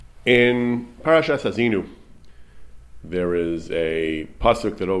In Parashas Hazinu, there is a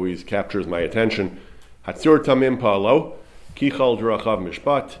pasuk that always captures my attention. Hatzur tamim pa'alo, kichal d'rachav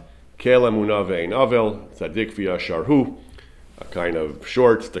mishpat, kel emunah ve'ein avel, tzadik v'yasharhu. A kind of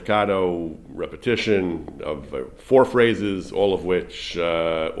short staccato repetition of four phrases, all of which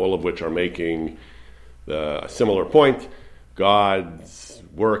are making a similar point. God's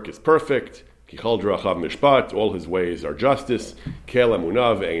work is perfect. Kichal d'rachav mishpat, all his ways are justice. Kel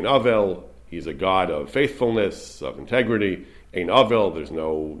emunah ve'ein avel, he's a God of faithfulness, of integrity. Ein avel, there's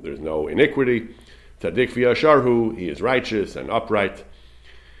no iniquity. Tzadik v'yasharhu, he is righteous and upright.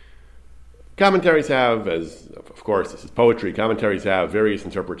 Commentaries have, as of course this is poetry, commentaries have various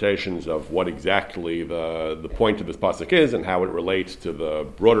interpretations of what exactly the point of this pasuk is and how it relates to the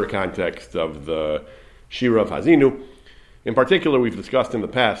broader context of the Shira of Hazinu. In particular, we've discussed in the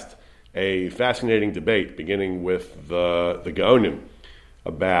past a fascinating debate beginning with the Gaonim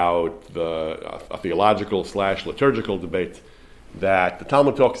about a theological / liturgical debate that the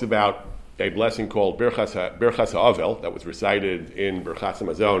Talmud talks about a blessing called Birchas HaAvel that was recited in Birchas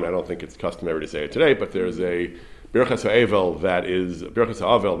HaMazon. I don't think it's customary to say it today, but there's a Birchas HaAvel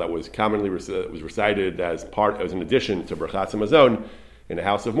that was commonly recited as an addition to Birchas HaMazon in a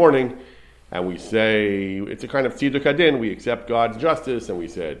house of mourning. And we say, it's a kind of tziduk hadin, we accept God's justice, and we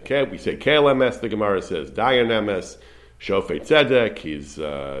say kel emes, the Gemara says, dayan emes, shofet tzedek, he's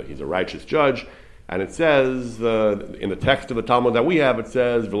a righteous judge. And it says, in the text of the Talmud that we have, it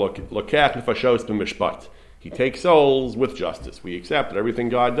says, lokach nefashos b'mishpat. He takes souls with justice. We accept that everything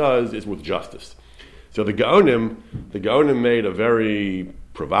God does is with justice. So the Gaonim made a very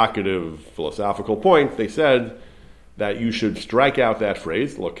provocative philosophical point. They said that you should strike out that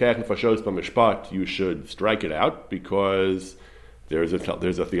phrase, lokach nefashos b'mishpat. You should strike it out because there's a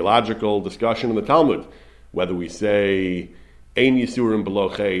theological discussion in the Talmud whether we say ein yisurim below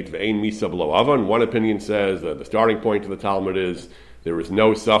chet ve'ein misa below avan. One opinion says that the starting point of the Talmud is there is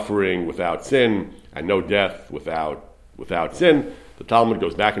no suffering without sin and no death without sin. The Talmud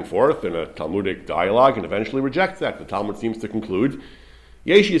goes back and forth in a Talmudic dialogue and eventually rejects that. The Talmud seems to conclude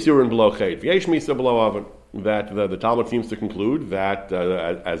yesh yisurim below chet ve'esh misa below avan. That the Talmud seems to conclude that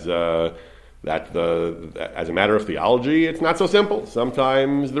as a matter of theology, it's not so simple.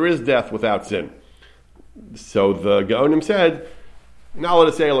 Sometimes there is death without sin. So the Gaonim said, now let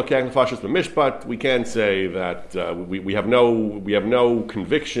us say lokach nefashos b'mishpat. We can say that we have no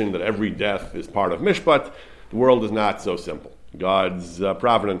conviction that every death is part of mishpat. The world is not so simple. God's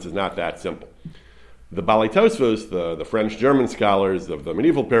providence is not that simple. The Balei Tosfos, the French-German scholars of the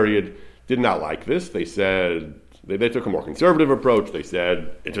medieval period, did not like this. They said they took a more conservative approach. They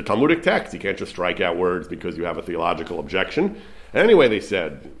said it's a Talmudic text. You can't just strike out words because you have a theological objection. And anyway, they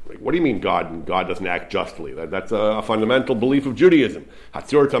said, what do you mean God doesn't act justly? That's a fundamental belief of Judaism.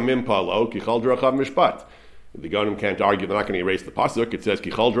 Hatzur tamim pa'alo kichal d'rachav mishpat. The Gaonim can't argue, they're not going to erase the pasuk. It says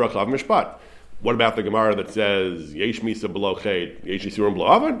kichal d'rachav mishpat. What about the Gemara that says yesh misa below chet, yesh yisurim below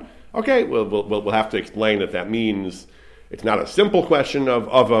avan? Okay, we'll have to explain that means it's not a simple question of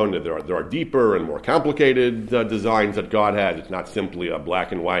avon. There are deeper and more complicated designs that God has. It's not simply a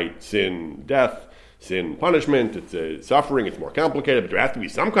black and white sin, death, sin, punishment. It's a suffering. It's more complicated, but there has to be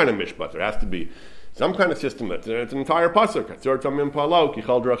some kind of mishpat. There has to be some kind of system. It's an entire pasuk. Hatzur tamim pa'alo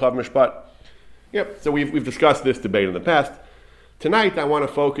kichal d'rachav mishpat. Yep. So we've discussed this debate in the past. Tonight I want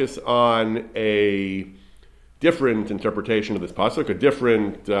to focus on a different interpretation of this pasuk, a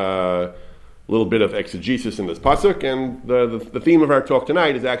different little bit of exegesis in this pasuk, and the theme of our talk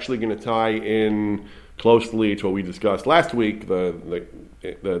tonight is actually going to tie in closely to what we discussed last week,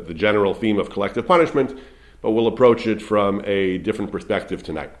 the general theme of collective punishment, but we'll approach it from a different perspective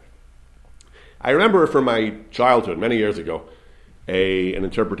tonight. I remember from my childhood, many years ago, an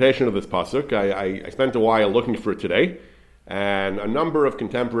interpretation of this pasuk. I spent a while looking for it today, and a number of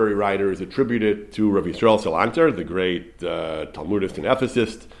contemporary writers attribute it to Rav Yisrael Salanter, the great Talmudist and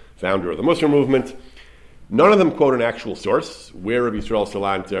ethicist, founder of the Musar movement. None of them quote an actual source where Rav Yisrael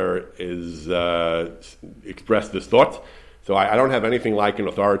Salanter is expressed this thought. So I don't have anything like an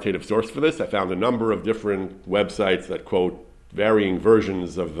authoritative source for this. I found a number of different websites that quote various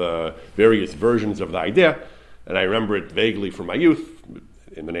versions of the idea, and I remember it vaguely from my youth,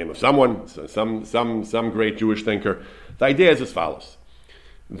 in the name of someone, some great Jewish thinker. The idea is as follows: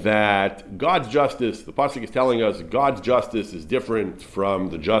 that God's justice, the pasuk is telling us, God's justice is different from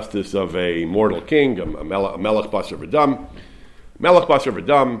the justice of a mortal king, a melech basar v'dam. Melech basar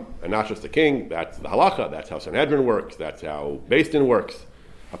v'dam, and not just a king. That's the halacha. That's how Sanhedrin works. That's how Beis Din works.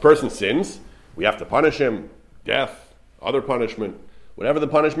 A person sins, we have to punish him. Death, other punishment, whatever the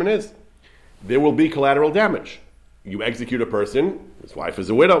punishment is, there will be collateral damage. you execute a person, his wife is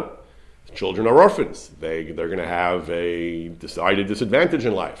a widow, his children are orphans. They're going to have a decided disadvantage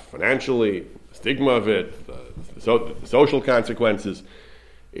in life, financially, the stigma of it, the social consequences.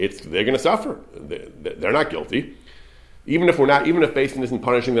 They're going to suffer. They're not guilty. Even if Beis Din isn't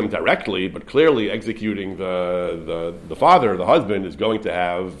punishing them directly, but clearly executing the father, the husband, is going to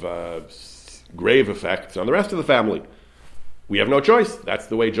have grave effects on the rest of the family. We have no choice. That's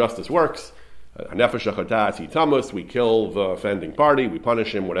the way justice works. Nefesh achatas hitamus. We kill the offending party. We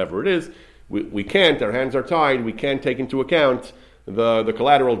punish him, whatever it is. We can't. Our hands are tied. We can't take into account the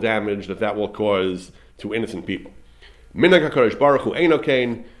collateral damage that will cause to innocent people. Minhag HaKadosh Baruch Hu eino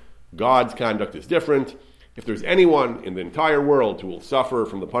kein. God's conduct is different. If there's anyone in the entire world who will suffer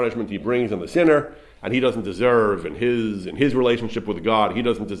from the punishment he brings on the sinner, and he doesn't deserve in his relationship with God, he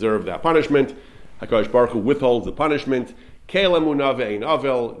doesn't deserve that punishment, HaKadosh Baruch Hu withholds the punishment.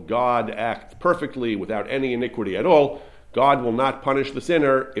 God acts perfectly without any iniquity at all. God will not punish the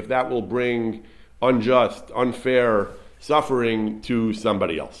sinner if that will bring unjust, unfair suffering to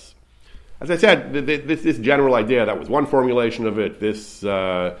somebody else. As I said, this general idea, that was one formulation of it. This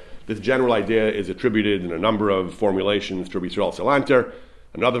general idea is attributed in a number of formulations to Rabbi Yisrael Salanter.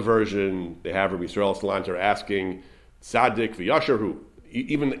 Another version, they have Rabbi Yisrael Salanter asking, Tzaddik v'yasharhu,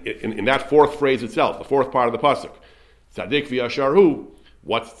 even in that fourth phrase itself, the fourth part of the pasuk, Tzaddik v'yasharhu,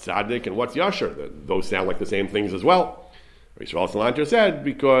 what's tzaddik and what's yashar? Those sound like the same things as well. Yisrael Salanter said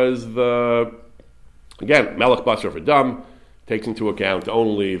because melech basar v'dam takes into account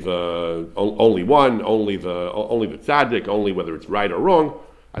only the tzaddik, only whether it's right or wrong.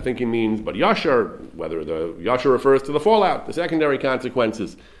 I think he means, but yashar, whether the yashar refers to the fallout, the secondary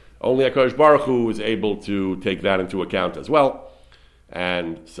consequences, only HaKadosh Baruch Hu is able to take that into account as well,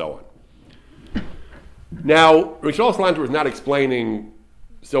 and so on. Now, Rishon Salanter is not explaining,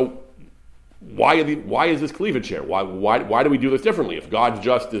 so why is this cleavage here? Why do we do this differently? If God's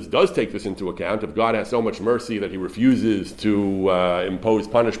justice does take this into account, if God has so much mercy that he refuses to impose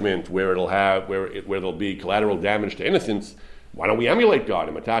punishment where there'll be collateral damage to innocence, why don't we emulate God?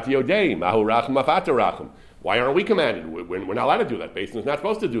 Why aren't we commanded? We're not allowed to do that. Beis Din is not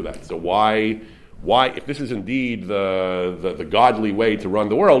supposed to do that. So why, if this is indeed the godly way to run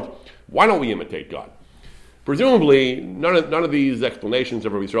the world, why don't we imitate God? Presumably, none of these explanations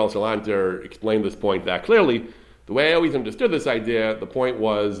of Rabbi Yisrael Salanter explain this point that clearly. The way I always understood this idea, the point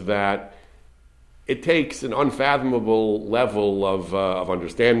was that it takes an unfathomable level of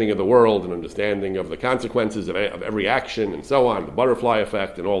understanding of the world and understanding of the consequences of every action and so on, the butterfly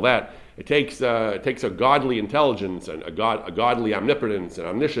effect and all that. It takes a godly intelligence and a godly omnipotence and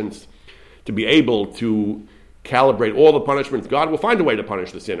omniscience to be able to calibrate all the punishments. God will find a way to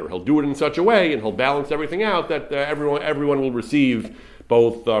punish the sinner. He'll do it in such a way, and he'll balance everything out that everyone will receive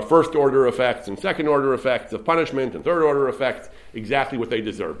both first-order effects and second-order effects of punishment and third-order effects, exactly what they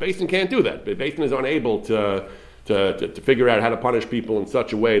deserve. Beis Din can't do that. Beis Din is unable to figure out how to punish people in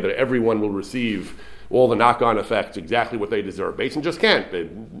such a way that everyone will receive all the knock-on effects, exactly what they deserve. Beis Din just can't.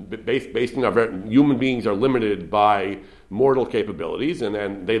 Human beings are limited by mortal capabilities,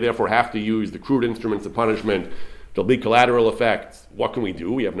 and they therefore have to use the crude instruments of punishment. There'll be collateral effects. What can we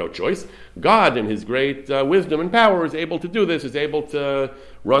do? We have no choice. God, in his great wisdom and power, is able to do this, is able to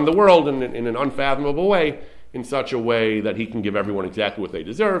run the world in an unfathomable way, in such a way that he can give everyone exactly what they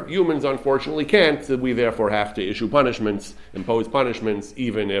deserve. Humans, unfortunately, can't, so we therefore have to issue punishments, impose punishments,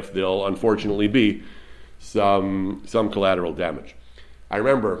 even if there'll unfortunately be some collateral damage. I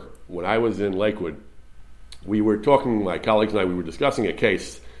remember when I was in Lakewood, we were talking, my colleagues and I, we were discussing a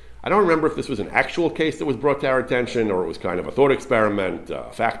case. I don't remember if this was an actual case that was brought to our attention or it was kind of a thought experiment,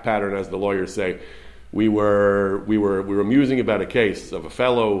 a fact pattern, as the lawyers say. We were musing about a case of a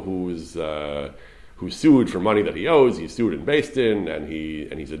fellow who's sued for money that he owes. He's sued in Beis Din, and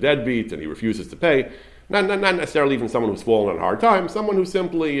he's a deadbeat, and he refuses to pay. Not necessarily even someone who's fallen on hard times, someone who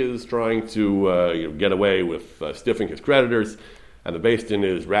simply is trying to get away with stiffing his creditors, and the Beis Din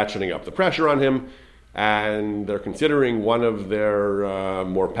is ratcheting up the pressure on him. And they're considering one of their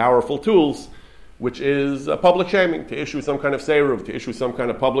more powerful tools, which is public shaming, to issue some kind of seiruv, to issue some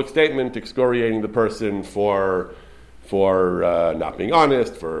kind of public statement excoriating the person for not being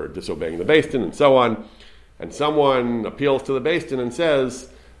honest, for disobeying the Beis Din, and so on. And someone appeals to the Beis Din and says,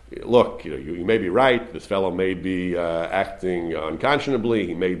 look, you may be right, this fellow may be acting unconscionably,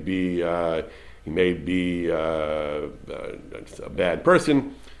 he may be a bad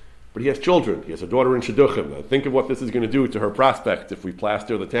person, but he has children. He has a daughter in Shidduchim. Think of what this is going to do to her prospects if we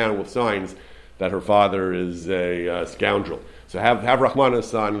plaster the town with signs that her father is a scoundrel. So have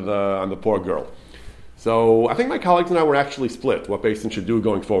Rahmanas on the poor girl. So I think my colleagues and I were actually split what Beis Din should do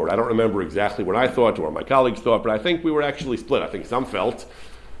going forward. I don't remember exactly what I thought or what my colleagues thought, but I think we were actually split. I think some felt,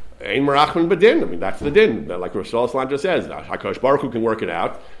 Ein Merachman B'Din. I mean, that's the din. Like Rosh Hashanah just says, HaKadosh Baruch Hu can work it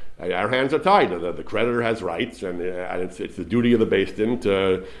out. Our hands are tied. The creditor has rights, and it's the duty of the Beis Din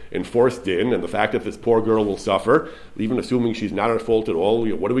to enforce din. And the fact that this poor girl will suffer, even assuming she's not at fault at all,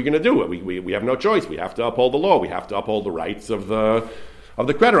 what are we going to do? We have no choice. We have to uphold the law. We have to uphold the rights of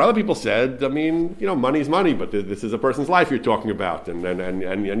the creditor. Other people said, I mean, money's money, but this is a person's life you're talking about, and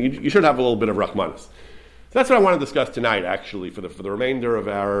you should have a little bit of rachmanis. So that's what I want to discuss tonight. Actually, for the remainder of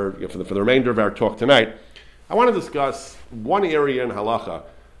our for the remainder of our talk tonight, I want to discuss one area in halacha,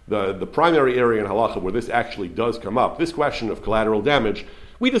 the primary area in halacha where this actually does come up. This question of collateral damage.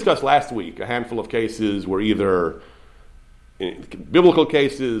 We discussed last week a handful of cases were either biblical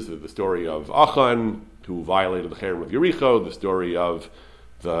cases, the story of Achan, who violated the cherem of Yericho, the story of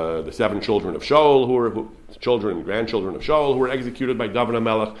the 7 children of Shaul, children and grandchildren of Shaul, who were executed by David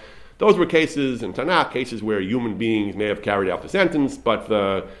HaMelech. Those were cases in Tanakh, cases where human beings may have carried out the sentence, but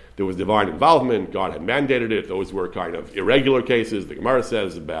there was divine involvement. God had mandated it. Those were kind of irregular cases. The Gemara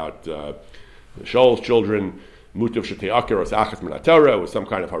says about Shaul's children, Mutav Shetei Aker or Sachas Min HaTorah, was some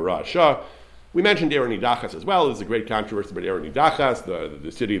kind of hara shah. We mentioned Eren Nidachas as well. There's a great controversy about Eren Nidachas,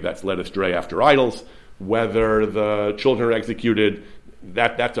 the city that's led astray after idols, whether the children are executed.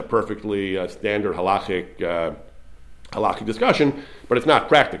 That's a perfectly standard halachic discussion, but it's not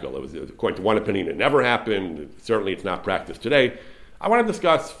practical. It was according to one opinion, it never happened. Certainly, it's not practiced today. I want to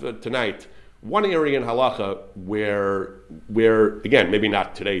discuss tonight one area in halacha where again, maybe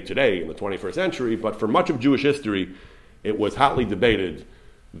not today in the 21st century, but for much of Jewish history, it was hotly debated.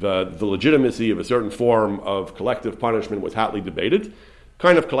 The legitimacy of a certain form of collective punishment was hotly debated.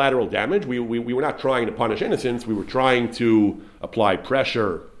 Kind of collateral damage. We were not trying to punish innocents. We were trying to apply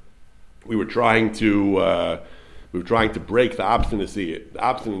pressure. We were trying to break the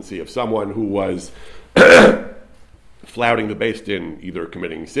obstinacy of someone who was flouting the Beis Din, either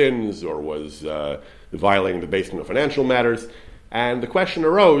committing sins or was violating the Beis Din of financial matters. And the question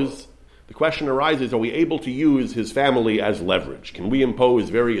arises: are we able to use his family as leverage? Can we impose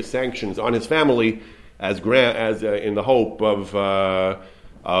various sanctions on his family as in the hope of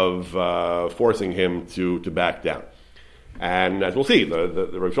forcing him to back down? And as we'll see, the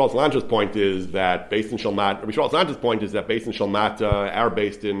Rav Shmuel Salantra's point is that Beis Din Shalmat. Rav Shmuel Salantra's point is that Beis Din Shalmat, our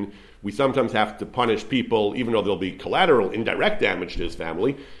Beis Din, we sometimes have to punish people, even though there'll be collateral, indirect damage to his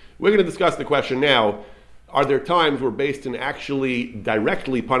family. We're going to discuss the question now: are there times where Beis Din actually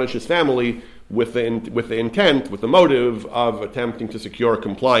directly punish his family with the intent, with the motive of attempting to secure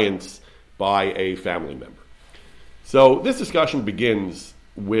compliance by a family member? So this discussion begins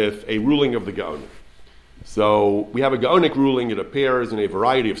with a ruling of the Gaonim. So we have a Gaonic ruling. It appears in a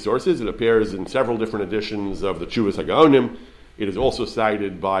variety of sources. It appears in several different editions of the Tshuvas HaGaonim. It is also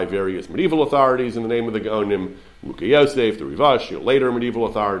cited by various medieval authorities in the name of the Gaonim, Mukhe Yosef, the Rivash, later medieval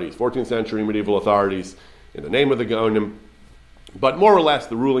authorities, 14th century medieval authorities, in the name of the Gaonim. But more or less,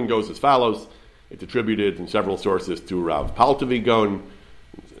 the ruling goes as follows. It's attributed in several sources to Rav Paltavi Gaon,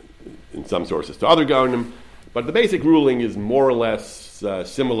 in some sources to other Gaonim. But the basic ruling is more or less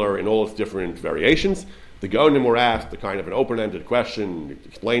similar in all its different variations. The Gaonim were asked a kind of an open-ended question,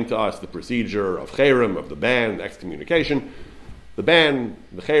 explain to us the procedure of cherem, of the ban, excommunication. The ban,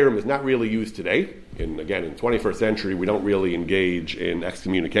 the cherem, is not really used today. In the 21st century, we don't really engage in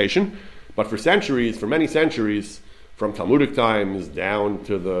excommunication. But for many centuries, from Talmudic times down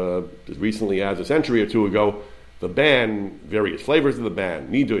to as recently as a century or two ago, the ban, various flavors of the ban,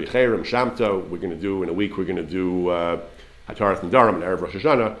 Nidui, Cherem, Shamto, we're going to do, in a week, we're going to do Hataras Nedarim and Erev Rosh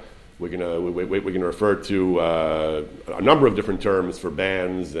Hashanah. We're going to refer to a number of different terms for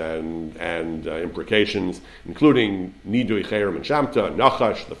bans and imprecations, including Nidui, Cherem, and Shamta,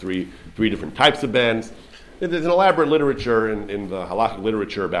 Nachash, the three different types of bans. There's an elaborate literature in the halakhic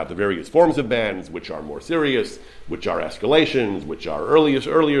literature about the various forms of bans, which are more serious, which are escalations, which are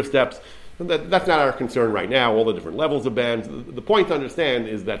earlier steps. And that's not our concern right now, all the different levels of bans. The point to understand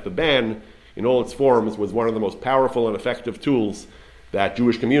is that the ban, in all its forms, was one of the most powerful and effective tools that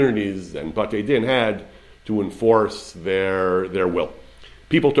Jewish communities and Batei Din had to enforce their will.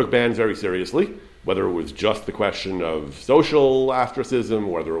 People took bans very seriously, whether it was just the question of social ostracism,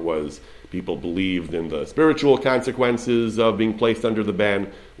 whether it was people believed in the spiritual consequences of being placed under the ban.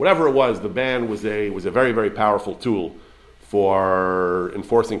 Whatever it was, the ban was a very, very powerful tool for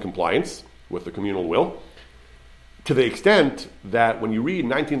enforcing compliance with the communal will, to the extent that when you read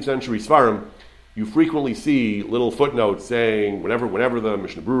 19th century Svarim, you frequently see little footnotes saying, whenever the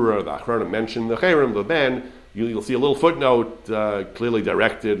Mishnah Berurah, the Achronim mention the cherem, the ban, you'll see a little footnote clearly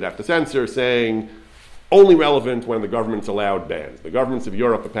directed at the censor saying, only relevant when the governments allowed bans. The governments of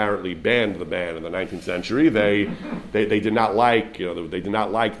Europe apparently banned the ban in the 19th century. They did not like they did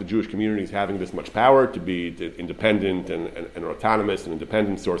not like the Jewish communities having this much power to be independent and an autonomous and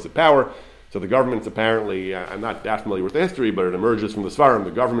independent source of power. So the governments apparently, I'm not that familiar with the history, but it emerges from the Svarim,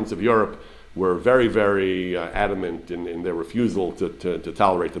 the governments of Europe were very, very adamant in their refusal to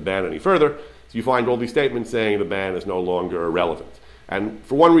tolerate the ban any further. So you find all these statements saying the ban is no longer relevant. And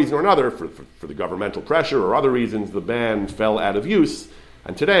for one reason or another, for the governmental pressure or other reasons, the ban fell out of use.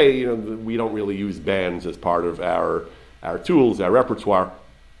 And today, we don't really use bans as part of our tools, our repertoire.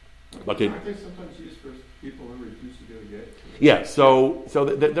 But aren't they sometimes used for people who refuse to go gay? Yeah, so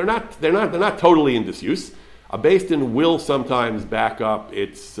they're not totally in disuse. A Beis Din will sometimes back up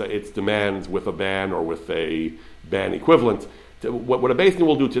its demands with a ban or with a ban equivalent. What a Beis Din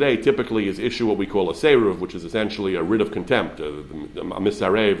will do today typically is issue what we call a seruv, which is essentially a writ of contempt. A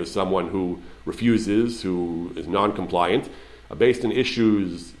misarev is someone who refuses, who is non-compliant. A Beis Din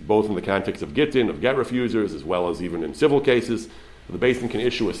issues, both in the context of gittin, of get refusers, as well as even in civil cases. The Beis Din can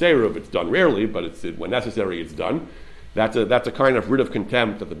issue a seruv. It's done rarely, but when necessary, it's done. That's a kind of writ of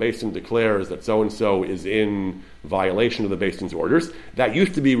contempt that the Beis Din declares that so-and-so is in violation of the Beis Din's orders. That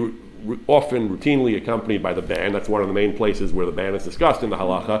used to be often routinely accompanied by the ban. That's one of the main places where the ban is discussed in the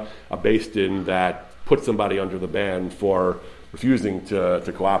halacha, a Beis Din that puts somebody under the ban for refusing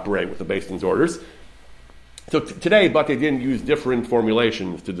to cooperate with the Beis Din's orders. So today, but they didn't use different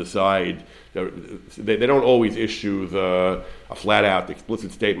formulations to decide. They don't always issue a flat-out,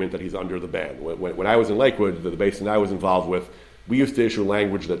 explicit statement that he's under the ban. When I was in Lakewood, the Beis Din I was involved with, we used to issue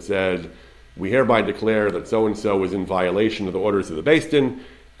language that said, we hereby declare that so-and-so is in violation of the orders of the Beis Din,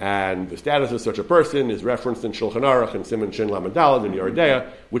 and the status of such a person is referenced in Shulchan Aruch and Siman Shin Lamed Daled in Yeridea,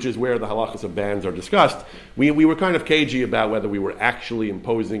 which is where the halachas of bans are discussed. We were kind of cagey about whether we were actually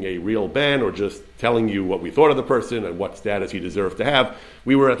imposing a real ban or just telling you what we thought of the person and what status he deserved to have.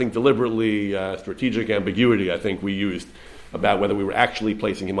 We were, I think, deliberately strategic ambiguity, I think we used about whether we were actually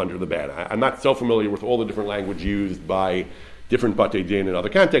placing him under the ban. I'm not so familiar with all the different language used by different Batei Din in other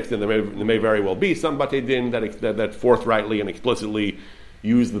contexts, and there may very well be some Batei Din that forthrightly and explicitly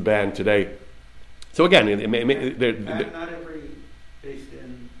use the ban today. So again, not every Beis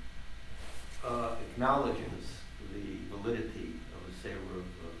Din acknowledges the validity of the seruv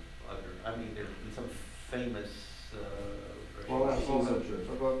of other. I mean, there are some famous. Well, that's also true.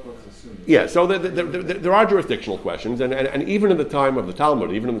 Let's assume. Yeah, so there are jurisdictional questions, and even in the time of the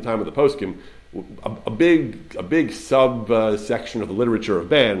Talmud, even in the time of the poskim, a big subsection of the literature of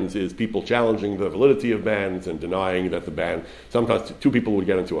bans is people challenging the validity of bans and denying that the ban. Sometimes two people would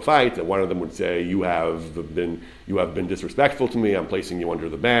get into a fight, and one of them would say, "You have been disrespectful to me. I'm placing you under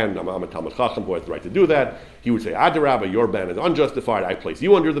the ban. I'm a Talmud Chacham who has the right to do that." He would say, "Adarabba, your ban is unjustified. I place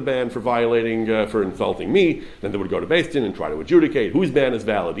you under the ban for violating, for insulting me." Then they would go to Beis Din and try to adjudicate whose ban is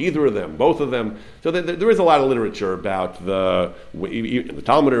valid, either of them, both of them. So there is a lot of literature about the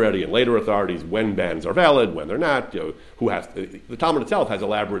Talmud already and later authorities when bans are valid, when they're not. The Talmud itself has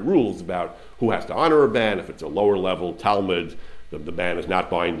elaborate rules about who has to honor a ban. If it's a lower level Talmud, the ban is not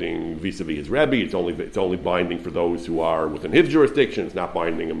binding vis-a-vis his Rebbe. It's only binding for those who are within his jurisdiction. It's not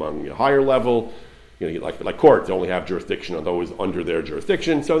binding among a higher level. Like courts only have jurisdiction on those under their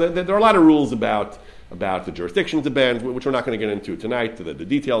jurisdiction. So there are a lot of rules about the jurisdictions of bans, which we're not going to get into tonight, the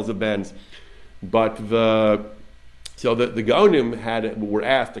details of bans. But the Gaonim were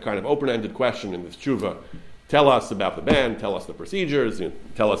asked a kind of open-ended question in this tshuva. Tell us about the ban, tell us the procedures,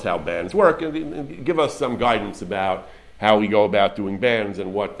 tell us how bans work, and give us some guidance about how we go about doing bans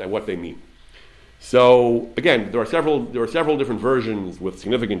and what they mean. So again, there are several different versions with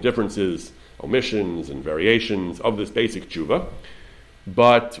significant differences, omissions and variations of this basic tshuva.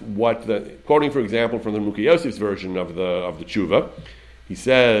 But quoting for example from the Muki Yosef's version of the tshuva, he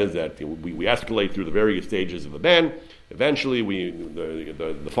says that we escalate through the various stages of the ban. Eventually, the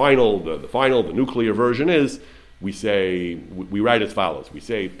nuclear version is we write as follows. We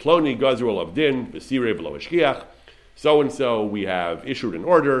say Ploni Gazrul of Din B'Sirei V'Lo Hashkiach. So and so we have issued an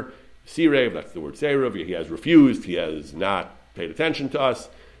order. Sirei, that's the word Seirav. He has refused. He has not paid attention to us.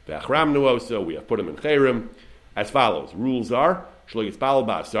 V'Achramnu also, we have put him in Chayrim. As follows. Rules are Shlo Yitzpal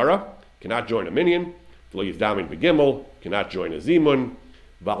Ba'asara, cannot join a minyan. Shlo Yizdamin B'Gimel, cannot join a zimun.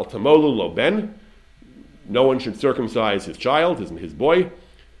 Val Tamolu Lo Ben, no one should circumcise his child, his boy.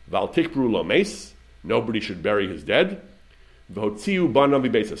 Val Tikpru Lo Meis, nobody should bury his dead. V'Hotziu Banam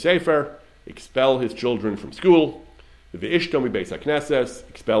B'Beis HaSefer, expel his children from school. V'Ishtom B'Beis HaKnesses,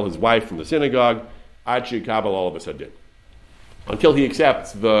 expel his wife from the synagogue. Ad She'ikabel Olav Hasadin, until he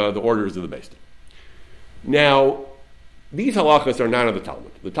accepts the orders of the Beis Din. Now, These halachas are not in the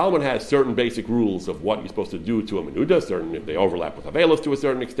Talmud. The Talmud has certain basic rules of what you're supposed to do to a menuda. Certain, they overlap with avelos to a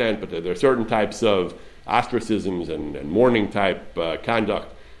certain extent, but there are certain types of ostracisms and mourning type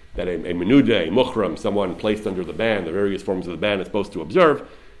conduct that a menuda, a muhram, someone placed under the ban, the various forms of the ban, is supposed to observe.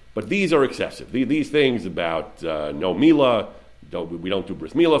 But these are excessive. These things about no mila, we don't do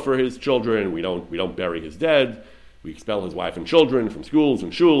bris mila for his children, we don't bury his dead, we expel his wife and children from schools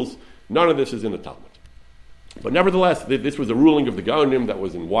and shuls. None of this is in the Talmud. But nevertheless, this was a ruling of the Gaonim that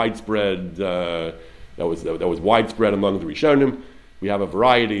was in widespread. That was widespread among the Rishonim. We have a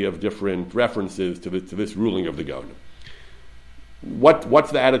variety of different references to this ruling of the Gaonim.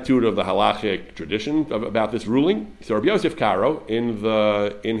 What's the attitude of the halachic tradition about this ruling? So Rabbi Yosef Karo in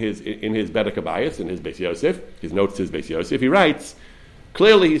his Bedek Abayis, in his Beis Yosef, his notes to his Beis Yosef, he writes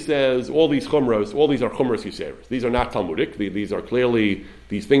clearly. He says all these are chumros yiseros. These are not Talmudic. These are clearly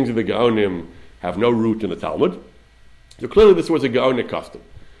these things of the Gaonim have no root in the Talmud. So clearly this was a Gaonic custom.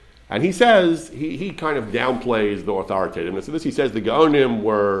 And he says, he kind of downplays the authoritativeness of this. He says the Gaonim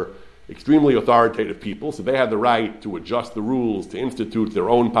were extremely authoritative people, so they had the right to adjust the rules, to institute their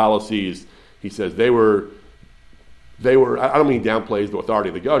own policies. He says they were, I don't mean he downplays the authority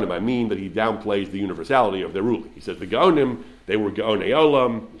of the Gaonim, I mean that he downplays the universality of their ruling. He says the Gaonim, they were Gaonei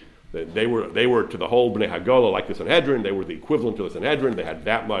Olam, they were to the whole Bnei Hagolah like the Sanhedrin, they were the equivalent to the Sanhedrin, they had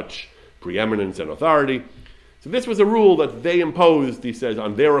that much preeminence and authority. So this was a rule that they imposed, he says,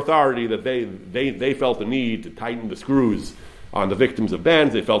 on their authority, that they felt the need to tighten the screws on the victims of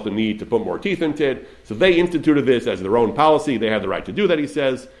bans. They felt the need to put more teeth into it. So they instituted this as their own policy. They had the right to do that, he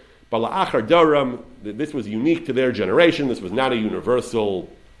says. But la'achar daram, this was unique to their generation. This was not a universal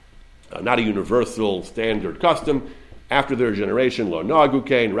standard custom. After their generation, lo nagu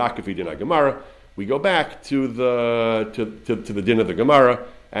kein rakafi din Gemara. We go back to the din of the Gemara,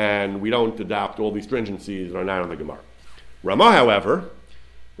 and we don't adopt all these stringencies that are not in the Gemara. Ramah, however,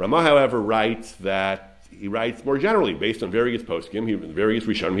 writes more generally, based on various poskim, various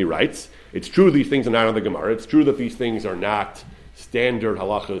Rishonim, he writes, it's true these things are not in the Gemara. It's true that these things are not standard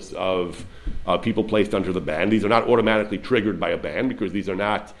halachas of people placed under the ban. These are not automatically triggered by a ban, because these are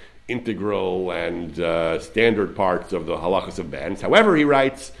not integral and standard parts of the halachas of bans. However,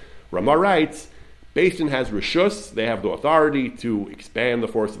 Ramah writes, Beis Din has reshus, they have the authority to expand the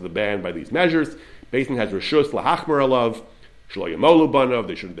force of the ban by these measures. Beis Din has reshus lahachmer alav, shelo yamolu banav,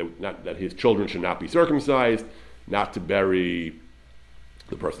 that his children should not be circumcised, not to bury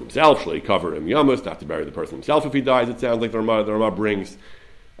the person himself, shelo yikaver im yamus, not to bury the person himself if he dies, it sounds like the Ramah brings.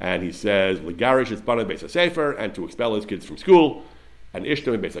 And he says, legarish is banav beis hasefer, and to expel his kids from school, and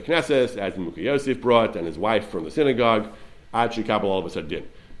ishtam beis haknesses, as Mukhi Yosef brought, and his wife from the synagogue, ad shekabel al b'sadin.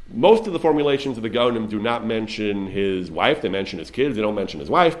 Most of the formulations of the Gaonim do not mention his wife. They mention his kids. They don't mention his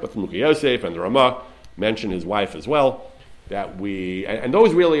wife. But the Mukhi Yosef and the Ramah mention his wife as well. And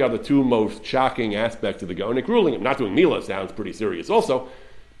those really are the two most shocking aspects of the Gaonic ruling. Not doing Mila sounds pretty serious also.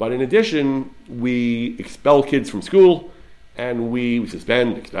 But in addition, we expel kids from school, and we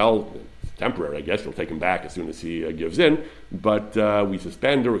expel, temporary, I guess. We'll take him back as soon as he gives in. But we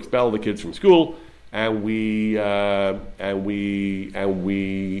suspend or expel the kids from school. And we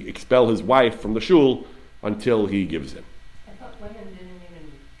expel his wife from the shul until he gives in. I thought women didn't even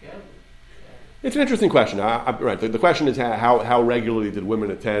go. It's an interesting question. Right. The question is how regularly did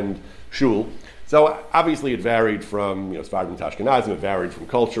women attend shul? So obviously it varied from Sephardim to Ashkenazim. It varied from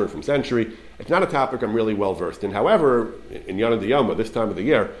culture and from century. It's not a topic I'm really well versed in. However, in Yana D'Yoma, this time of the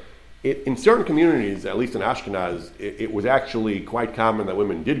year, in certain communities, at least in Ashkenaz, it was actually quite common that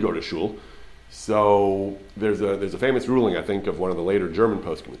women did go to shul. So there's a famous ruling, I think, of one of the later German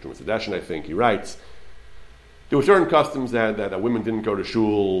poskim, I think. He writes, there were certain customs that women didn't go to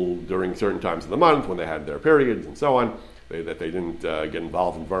shul during certain times of the month when they had their periods and so on, that they didn't get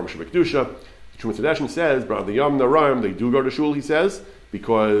involved in Dvar Mishra B'Kedusha. Trumas Hadeshin says, but on the Yom Noraim, they do go to shul, he says,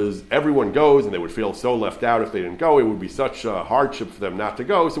 because everyone goes and they would feel so left out if they didn't go. It would be such a hardship for them not to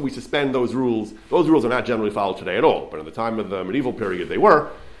go, so we suspend those rules. Those rules are not generally followed today at all, but in the time of the medieval period they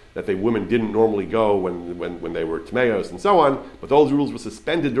were. That women didn't normally go when they were tmeos and so on, but those rules were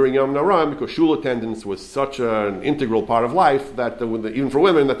suspended during Yom Noraim because shul attendance was such an integral part of life that even for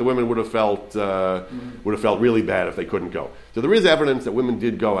women, that the women would have felt really bad if they couldn't go. So there is evidence that women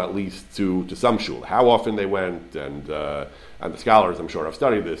did go at least to some shul. How often they went, and the scholars, I'm sure, have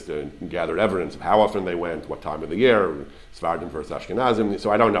studied this and gathered evidence of how often they went, what time of the year, Sephardim versus Ashkenazim.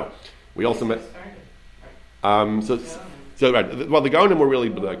 So I don't know. We also met. So right, the Gaonim were really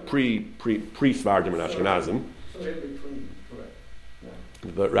like pre-Sephardim and Ashkenazim. So in between,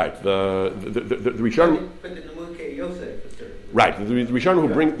 correct. The Rishonim. But the Mukhi Yosef is Right. The Rishonim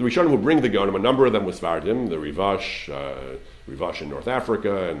who bring the Gonim, a number of them was Sfardim, the Rivash in North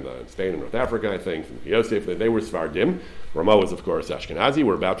Africa, and Spain and North Africa, I think, and Yosef, they were Sfardim. Ramah was, of course, Ashkenazi.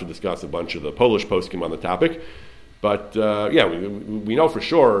 We're about to discuss a bunch of the Polish poskim on the topic. But, we know for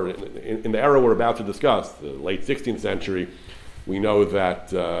sure, in the era we're about to discuss, the late 16th century, we know that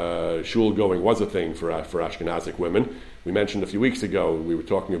shul going was a thing for Ashkenazic women. We mentioned a few weeks ago, we were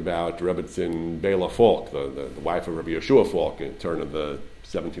talking about Rebbetzin Bela Falk, the wife of Rabbi Yeshua Falk, in the turn of the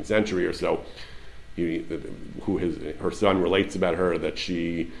 17th century or so. Her son relates about her that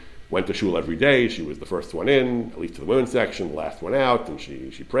she went to shul every day. She was the first one in, at least to the women's section, the last one out, and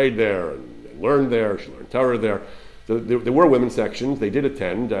she prayed there and learned there. She learned Torah there. So there were women's sections. They did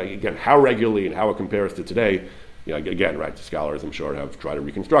attend. Again, how regularly and how it compares to today, again, right, the scholars, I'm sure, have tried to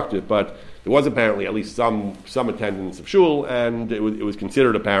reconstruct it, but there was apparently at least some attendance of shul, and it was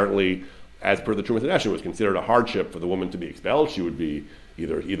considered apparently, as per the Trumas Hadeshin, it was considered a hardship for the woman to be expelled. She would be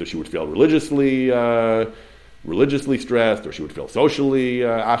either she would feel religiously stressed, or she would feel socially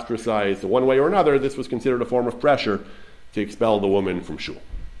ostracized. So one way or another, this was considered a form of pressure to expel the woman from shul.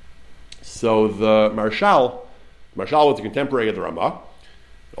 So the Marshal was a contemporary of the Ramah,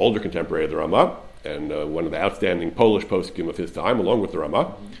 an older contemporary of the Ramah, and one of the outstanding Polish poskim of his time, along with the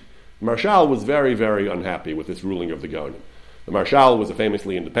Ramah. Marshal was very, very unhappy with this ruling of the Gaonim. The Marshal was a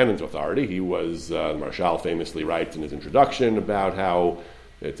famously independent authority. He was, the Marshal famously writes in his introduction about how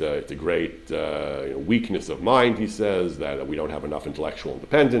it's a great weakness of mind, he says, that we don't have enough intellectual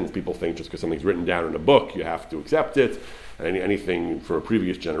independence. People think just because something's written down in a book, you have to accept it. And anything from a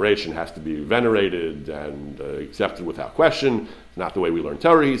previous generation has to be venerated and accepted without question. It's not the way we learn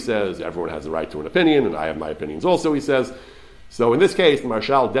Torah, he says. Everyone has the right to an opinion, and I have my opinions also, he says. So in this case, the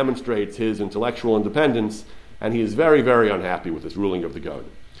Marshal demonstrates his intellectual independence, and he is very, very unhappy with this ruling of the Gaonim.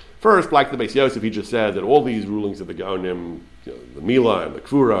 First, like the Beis Yosef, he just said that all these rulings of the Gaonim, the Mila and the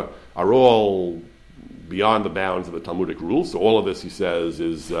Kfura, are all beyond the bounds of the Talmudic rules. So all of this, he says,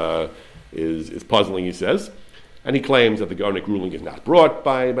 is puzzling, he says. And he claims that the Gaonic ruling is not brought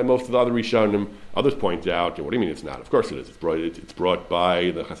by most of the other Rishonim. Others point out, what do you mean it's not? Of course it is. It's brought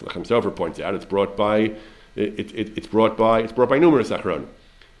by, the Chasam Sofer points out, it's brought by numerous Achronim.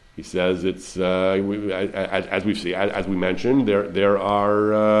 He says it's as we mentioned, there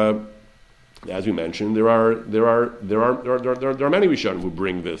are many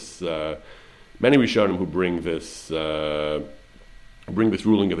Rishonim who bring this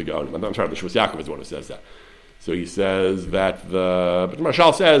ruling of the Gaonim. I'm sorry, the Shvus Yaakov is the one who says that. So he says that but the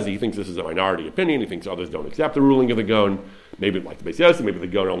Marshal says he thinks this is a minority opinion. He thinks others don't accept the ruling of the Gaon. Maybe like the Beis Yosef, maybe the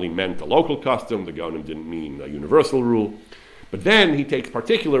Gaon only meant a local custom. The Gaonim didn't mean a universal rule. But then he takes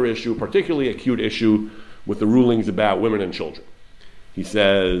particularly acute issue with the rulings about women and children. He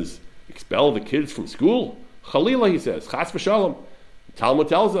says, expel the kids from school? Chalila, he says, chas v'shalom. Talmud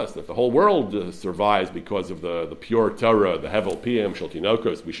tells us that the whole world survives because of the pure Torah, the Hevel Piyam, Shel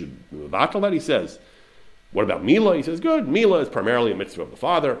Tinokos. We should vatal that, he says. What about Mila? He says, good. Mila is primarily a mitzvah of the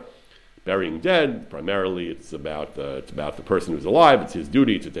father. Burying dead, primarily it's about the person who's alive. It's his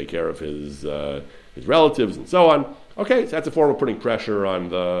duty to take care of his relatives and so on. Okay, so that's a form of putting pressure on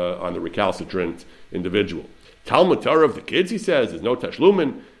the recalcitrant individual. Talmud Torah of the kids, he says, is no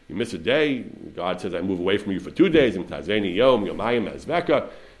tashlumin. You miss a day, God says, I move away from you for 2 days. Im tazveni yom, yomayim azveka.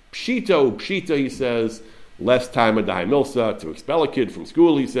 Pshita, he says, less time a dai milsa. To expel a kid from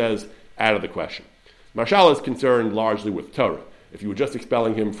school, he says, out of the question. Marshal is concerned largely with Torah. If you were just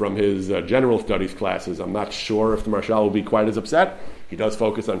expelling him from his general studies classes, I'm not sure if the Marshal will be quite as upset. He does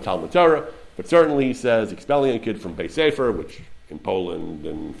focus on Talmud Torah, but certainly he says expelling a kid from Beis Sefer, which in Poland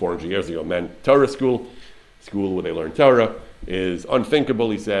and 400 years ago meant Torah school where they learn Torah, is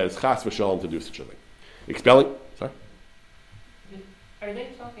unthinkable, he says, chas v'shalom, to do such a thing. Expelling, sorry? Are they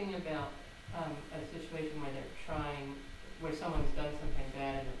talking about a situation where someone's done something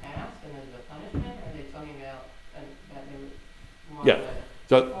bad in the past and there's a punishment? Or are they talking about that they want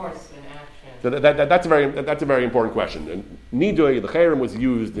to force an action? So that's a very important question. And nidui, the cherem, was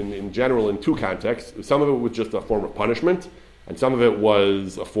used in general in two contexts. Some of it was just a form of punishment, and some of it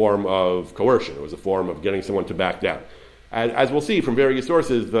was a form of coercion. It was a form of getting someone to back down. As we'll see from various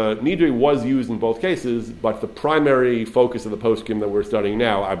sources, the nidui was used in both cases, but the primary focus of the poskim that we're studying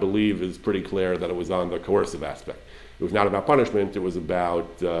now, I believe, is pretty clear that it was on the coercive aspect. It was not about punishment, it was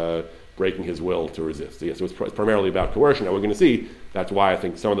about breaking his will to resist. So yes, it was primarily about coercion. Now we're going to see, that's why I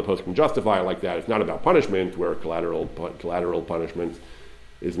think some of the poskim justify it like that. It's not about punishment, where collateral punishment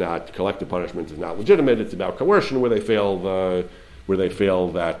is not, collective punishment is not legitimate. It's about coercion, where they feel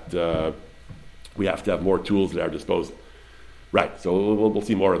that we have to have more tools at our disposal. Right, so we'll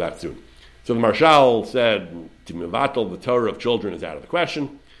see more of that soon. So the Marshal said, to mevatel the Torah of children is out of the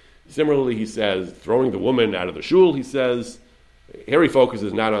question. Similarly, he says, throwing the woman out of the shul, he says, here he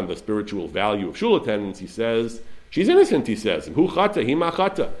focuses not on the spiritual value of shul attendance, he says, she's innocent, he says. Hu chata, hi ma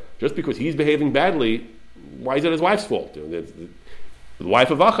chata. Just because he's behaving badly, why is it his wife's fault? The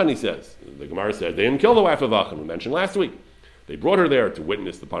wife of Achan, he says. The Gemara says, they didn't kill the wife of Achan, we mentioned last week. They brought her there to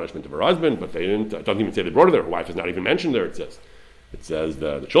witness the punishment of her husband, but they didn't, it doesn't even say they brought her there. Her wife is not even mentioned there, it says. It says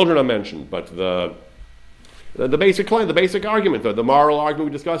the children are mentioned, but the basic claim, the basic argument, the moral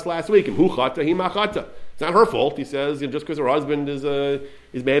argument we discussed last week, hu chata, hi ma chata. It's not her fault, he says, just because her husband is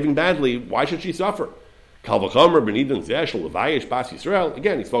behaving badly, why should she suffer? Kal v'chomer b'nidan zeh shel levayish bas Yisrael.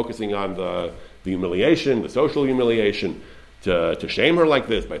 Again, he's focusing on the humiliation, the social humiliation, to shame her like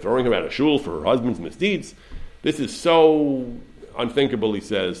this by throwing her out of shul for her husband's misdeeds. This is so unthinkable, he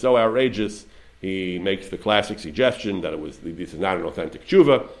says, so outrageous. He makes the classic suggestion that this is not an authentic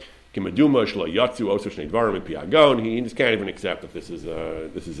tshuva. Kimaduma shlo yatzu oser shnei dvarim piagon. He just can't even accept that this is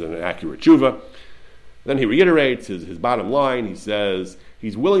an accurate tshuva. Then he reiterates his bottom line. He says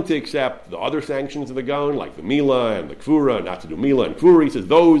he's willing to accept the other sanctions of the Gaon, like the Mila and the Kfura, not to do Mila and Kfura. He says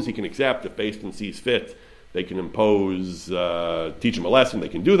those he can accept if Beis Din sees fit. They can impose, teach him a lesson, they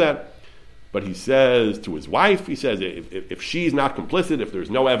can do that. But he says to his wife, he says, if she's not complicit, if there's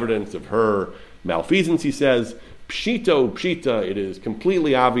no evidence of her malfeasance, he says, pshita, it is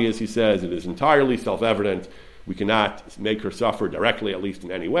completely obvious, he says, it is entirely self-evident. We cannot make her suffer directly, at least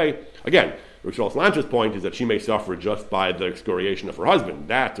in any way. Again, Rishal Salantra's point is that she may suffer just by the excoriation of her husband.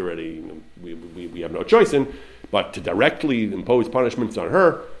 That already we have no choice in. But to directly impose punishments on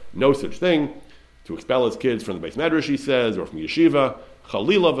her, no such thing. To expel his kids from the Beis Medrash, he says, or from yeshiva,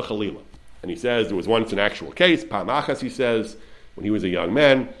 chalila v'chalila. And he says there was once an actual case, Pam Achas, he says, when he was a young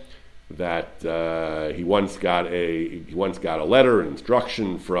man, that he once got a letter, an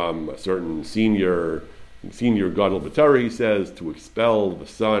instruction from a certain senior Gadol B'Torah, he says, to expel the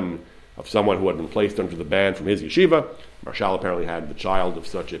son of someone who had been placed under the ban from his yeshiva. Marshal apparently had the child of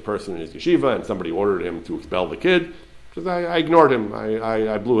such a person in his yeshiva, and somebody ordered him to expel the kid. Because I ignored him,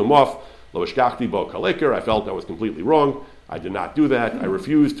 I blew him off. Lo ishkachti bo kaleker, I felt that was completely wrong. I did not do that. I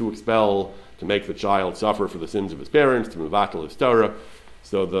refused to expel, to make the child suffer for the sins of his parents, to mevatel his Torah.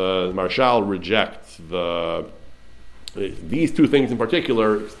 So the Marshal rejects these two things in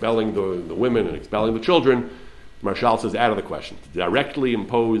particular, expelling the women and expelling the children. Marshal says out of the question. To directly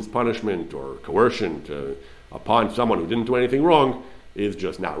impose punishment or coercion upon someone who didn't do anything wrong is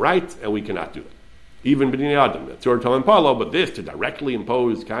just not right, and we cannot do that. Even b'dinei adam, that's Tzur Tom and Palo, but this, to directly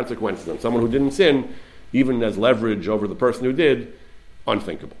impose consequences on someone who didn't sin, even as leverage over the person who did,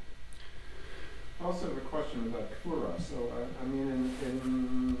 unthinkable. I also have a question about Kfura. So, I mean,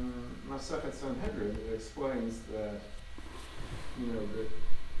 in Masechet Sanhedrin, it explains that,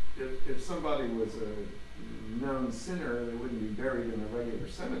 that if somebody was a known sinner, they wouldn't be buried in a regular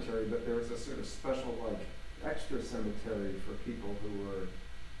cemetery, but there was a sort of special, extra cemetery for people who were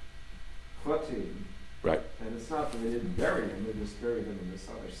chotim. Right. And it's not that they didn't bury them, they just buried them in this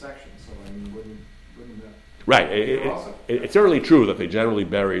other section. So, I mean, wouldn't that... Right. It's certainly true that they generally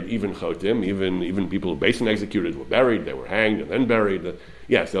buried even chotim, even people who Beis Din executed were buried, they were hanged and then buried.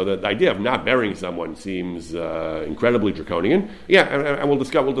 So the idea of not burying someone seems incredibly draconian. Yeah, and we'll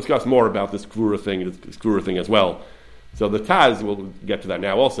discuss more about this Kfura thing as well. So the Taz, we'll get to that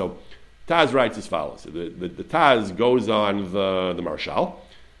now also. Taz writes as follows. The Taz goes on the Marshal.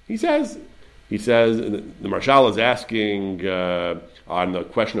 He says the Marshal is asking on the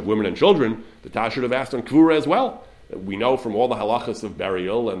question of women and children. The Taz should have asked on Kvura as well. We know from all the halachas of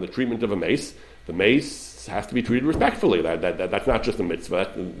burial and the treatment of a mace, the mace has to be treated respectfully. That's not just a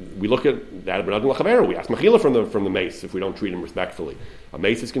mitzvah. We look at that. We ask mechila from the mace if we don't treat him respectfully. A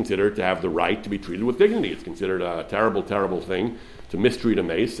mace is considered to have the right to be treated with dignity. It's considered a terrible, terrible thing to mistreat a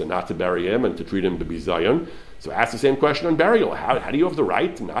mace and not to bury him and to treat him to be zayon. So ask the same question on burial. How do you have the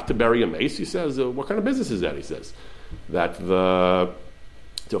right not to bury a mace? He says, what kind of business is that? He says that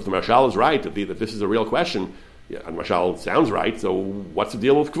so if the Marshal is right, that this is a real question, and Marshal sounds right, so what's the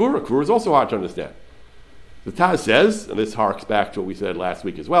deal with Kvura? Kvura is also hard to understand. The Taz says, and this harks back to what we said last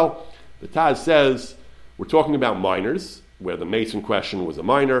week as well, the Taz says, we're talking about minors, where the mace in question was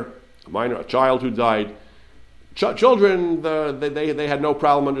a child who died. Children, they had no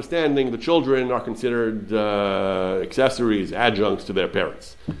problem understanding. The children are considered accessories, adjuncts to their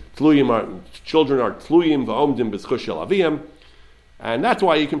parents. Children are tluyim v'omdim b'zchush shel aviyim, And that's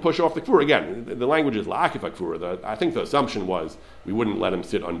why you can push off the kfura. Again, the language is la'akif kfura. I think the assumption was we wouldn't let him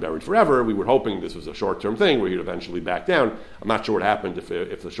sit unburied forever. We were hoping this was a short-term thing where he'd eventually back down. I'm not sure what happened if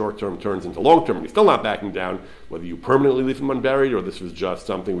the short-term turns into long-term and he's still not backing down, whether you permanently leave him unburied or this was just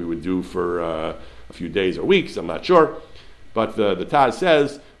something we would do for a few days or weeks. I'm not sure. But the Taz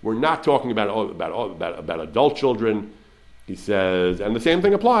says we're not talking about adult children. He says, and the same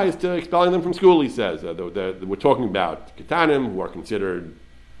thing applies to expelling them from school, he says. We're talking about ketanim, who are considered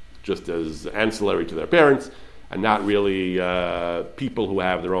just as ancillary to their parents, and not really people who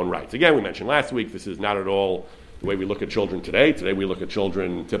have their own rights. Again, we mentioned last week, this is not at all the way we look at children today. Today we look at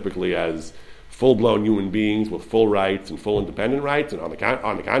children typically as full-blown human beings with full rights and full independent rights, and on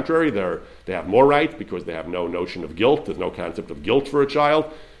the contrary, they have more rights because they have no notion of guilt. There's no concept of guilt for a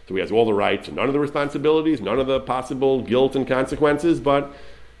child. So he has all the rights and none of the responsibilities, none of the possible guilt and consequences. But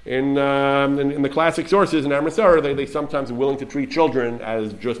in the classic sources in Amritsar, they sometimes are willing to treat children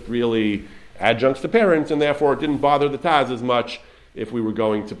as just really adjuncts to parents, and therefore it didn't bother the Taz as much if we were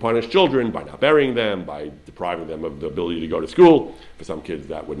going to punish children by not burying them, by depriving them of the ability to go to school. For some kids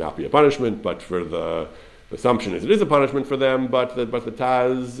that would not be a punishment, but for the assumption is it is a punishment for them. But the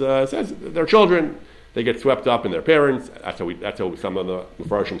Taz says they're children. They get swept up in their parents. That's how some of the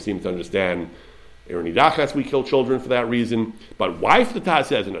Mepharshim seem to understand. Erni Dachas, we kill children for that reason. But wife, the Taz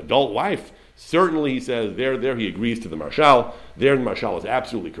says, an adult wife, certainly he says, there he agrees to the Marshal. There the Marshal is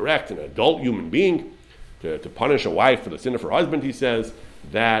absolutely correct. An adult human being, to punish a wife for the sin of her husband, he says,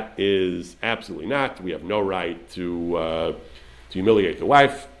 that is absolutely not. We have no right to humiliate the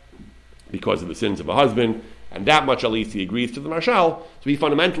wife because of the sins of a husband. And that much, at least, he agrees to the Marshal. So he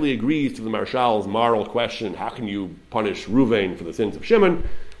fundamentally agrees to the Marshal's moral question, how can you punish Ruvain for the sins of Shimon?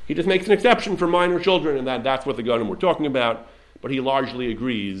 He just makes an exception for minor children, and that's what the Gaonim we're talking about. But he largely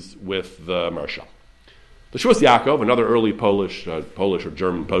agrees with the Marshal. The Shvus Yaakov, another early Polish or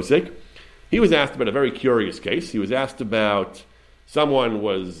German posek, he was asked about a very curious case. He was asked about someone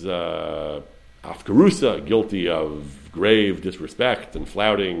was afkarusa, guilty of grave disrespect and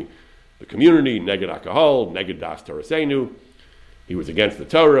flouting the community, neged alcohol, neged das Torasenu. He was against the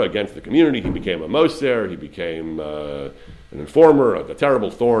Torah, against the community. He became a moser. He became an informer, a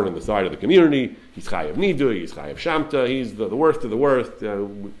terrible thorn in the side of the community. He's chayav nidu, he's chayav shamta. He's the worst of the worst.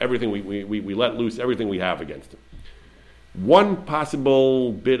 Everything we let loose, everything we have against him. One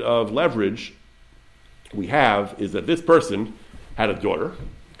possible bit of leverage we have is that this person had a daughter.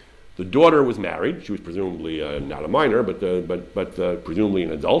 The daughter was married. She was presumably not a minor, but presumably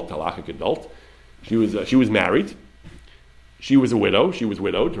an adult, halachic adult. She was married. She was a widow. She was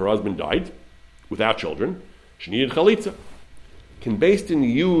widowed. Her husband died without children. She needed chalitza. Can Beis Din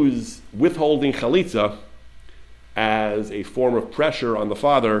use withholding chalitza as a form of pressure on the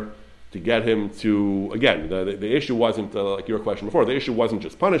father to get him to, again, the issue wasn't, like your question before, the issue wasn't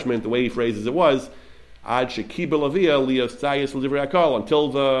just punishment. The way he phrases it was, Ad shekibel avia lias tzayis l'divrei hakol, until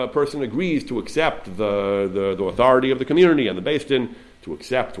the person agrees to accept the authority of the community and the Beis Din to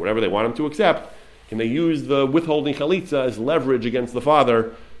accept whatever they want him to accept. Can they use the withholding chalitza as leverage against the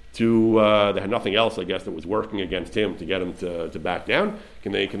father to, they had nothing else, I guess, that was working against him to get him to back down?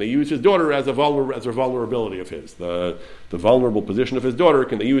 Can they use his daughter as a vulnerability of his, the vulnerable position of his daughter?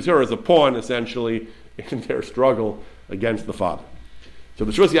 Can they use her as a pawn, essentially, in their struggle against the father? So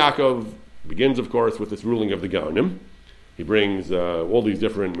the Shvus Yaakov begins, of course, with this ruling of the Gaonim. He brings all these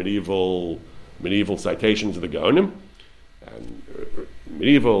different medieval citations of the Gaonim, and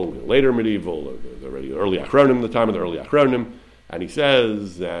later medieval, the early Achronim, the time of the early Achronim, and he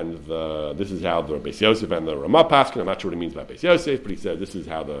says, and this is how the Beis Yosef and the Ramah paskin. I'm not sure what he means by Beis Yosef, but he says this is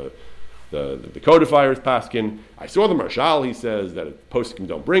how the codifiers paskin. I saw the Marshal. He says that poskim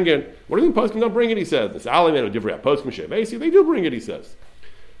don't bring it. What do you mean poskim don't bring it? He says this Aliman or Divrei poskim shevesi. They do bring it. He says.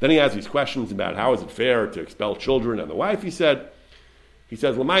 Then he has these questions about how is it fair to expel children and the wife. He says,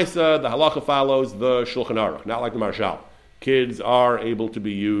 L'maisa, the halacha follows the Shulchan Aruch, not like the Marshal. Kids are able to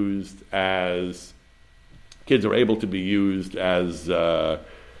be used as pawns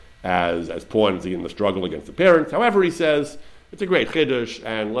in the struggle against the parents. However, he says it's a great chiddush,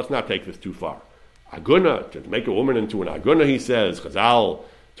 and let's not take this too far. Aguna, to make a woman into an aguna, he says. Chazal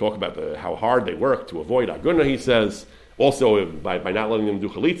talk about how hard they work to avoid aguna. He says. Also, by not letting them do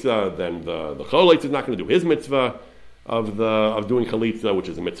chalitza, then the choletz is not going to do his mitzvah of doing chalitza, which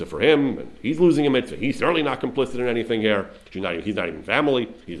is a mitzvah for him, and he's losing a mitzvah. He's certainly not complicit in anything here. He's not even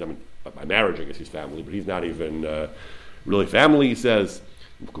family. By marriage, I guess he's family, but he's not even really family. He says,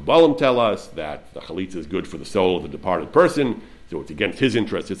 Kubalim tell us that the chalitza is good for the soul of the departed person, so it's against his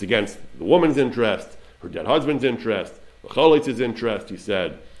interest. It's against the woman's interest, her dead husband's interest, the choletz's interest. He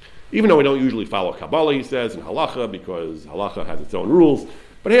said, Even though we don't usually follow Kabbalah, he says, in halacha, because halacha has its own rules.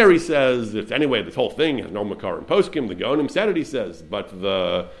 But here he says, it's anyway, this whole thing has no makar and poskim. The Gaonim said it, he says, but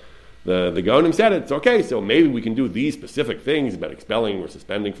the Gaonim said it. It's okay, so maybe we can do these specific things about expelling or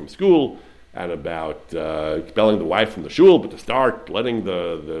suspending from school, and about expelling the wife from the shul, but to start letting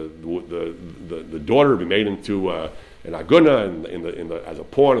the daughter be made into an aguna as a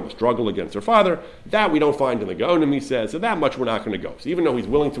pawn in the struggle against her father, that we don't find in the Gaonim, he says, so that much we're not going to go. So even though he's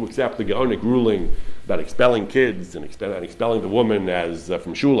willing to accept the Gaonic ruling about expelling kids and expelling the woman as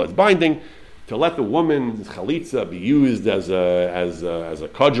from shul as binding, to let the woman's chalitza be used as a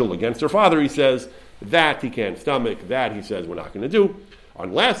cudgel against her father, he says, that he can't stomach, that he says we're not going to do.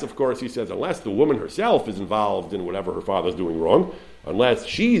 Unless, of course, he says, unless the woman herself is involved in whatever her father's doing wrong, unless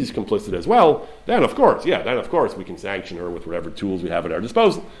she's complicit as well, then of course we can sanction her with whatever tools we have at our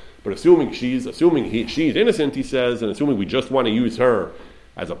disposal. But assuming she's innocent, he says, and assuming we just want to use her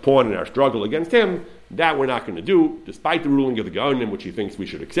as a pawn in our struggle against him, that we're not going to do, despite the ruling of the Gaonim, which he thinks we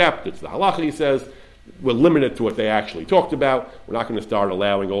should accept. It's the halacha, he says. We'll limit it to what they actually talked about. We're not going to start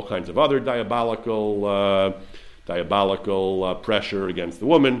allowing all kinds of other diabolical pressure against the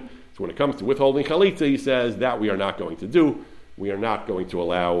woman. So when it comes to withholding chalitza, he says that we are not going to do. We are not going to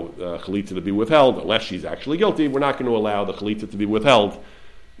allow chalitza to be withheld unless she's actually guilty. We're not going to allow the chalitza to be withheld.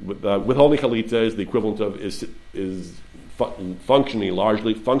 Withholding chalitza is the equivalent of functionally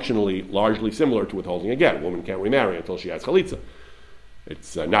largely similar to withholding a get. A woman can't remarry until she has chalitza.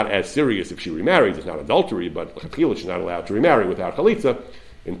 It's not as serious if she remarries. It's not adultery, but she's not allowed to remarry without chalitza.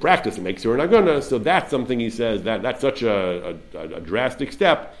 In practice, it makes her an aguna. So that's something he says that's such a drastic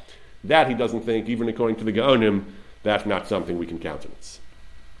step that he doesn't think, even according to the Gaonim, that's not something we can countenance.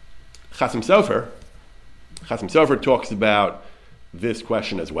 Chasim Sofer talks about this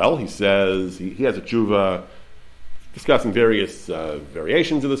question as well. He says he has a tshuva discussing various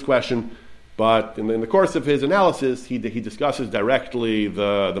variations of this question, but in the course of his analysis, he discusses directly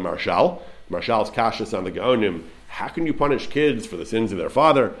the Marshal's kashas on the Gaonim. How can you punish kids for the sins of their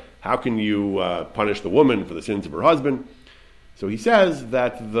father? How can you punish the woman for the sins of her husband? So he says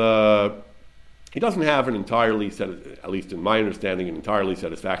that he doesn't have an entirely, at least in my understanding, an entirely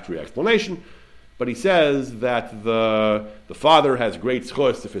satisfactory explanation, but he says that the father has great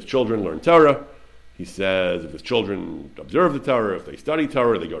schus if his children learn Torah. He says if his children observe the Torah, if they study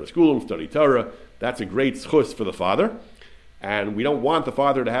Torah, they go to school and study Torah, that's a great schus for the father. And we don't want the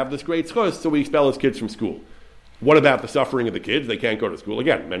father to have this great schus, so we expel his kids from school. What about the suffering of the kids? They can't go to school.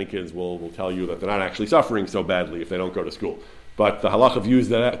 Again, many kids will tell you that they're not actually suffering so badly if they don't go to school. But the halacha views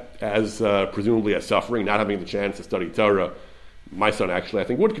that as presumably as suffering, not having the chance to study Torah. My son actually, I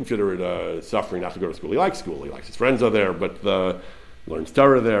think, would consider it suffering not to go to school. He likes school. He likes his friends are there, but learns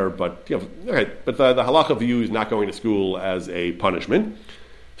Torah there. But the halacha views not going to school as a punishment.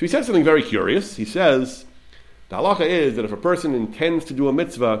 So he says something very curious. He says the halacha is that if a person intends to do a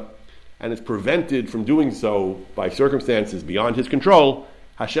mitzvah and is prevented from doing so by circumstances beyond his control,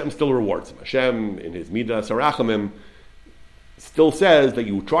 Hashem still rewards him. Hashem, in his midas harachamim, still says that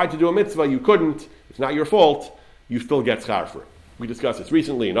you tried to do a mitzvah, you couldn't, it's not your fault, you still get schar for it. We discussed this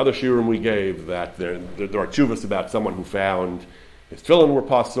recently in other shiurim we gave, that there are tshuvas about someone who found his tefillin were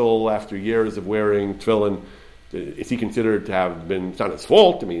pasul after years of wearing tefillin. Is he considered to have been, it's not his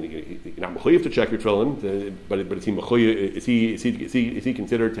fault, I mean, you're not mechuyev to check your tefillin, but is he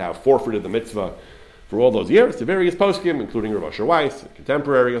considered to have forfeited the mitzvah for all those years? To various poskim, including Rav Asher Weiss, a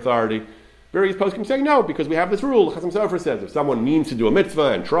contemporary authority, various poskim say no, because we have this rule. Chasim Sofer says if someone means to do a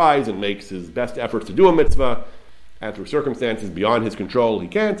mitzvah and tries and makes his best efforts to do a mitzvah, and through circumstances beyond his control he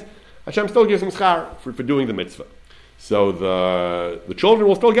can't, Hashem still gives him schar for doing the mitzvah. So the children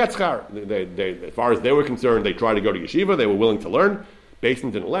will still get schar. They, as far as they were concerned, they tried to go to yeshiva. They were willing to learn. Beis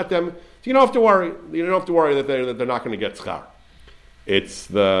Din didn't let them. So you don't have to worry. You don't have to worry that they're not going to get schar. It's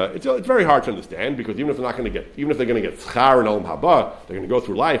very hard to understand, because even if they're going to get schar in Olam Haba, they're going to go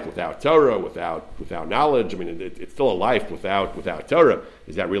through life without Torah, without knowledge. I mean, it's still a life without Torah.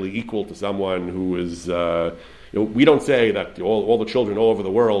 Is that really equal to someone who is? We don't say that all the children all over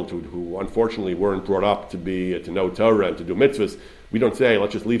the world who unfortunately weren't brought up to know Torah and to do mitzvahs, we don't say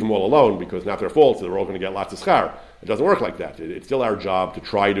let's just leave them all alone because it's not their fault, so they're all going to get lots of schar. It doesn't work like that. It's still our job to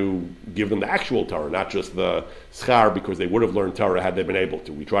try to give them the actual Torah, not just the schar because they would have learned Torah had they been able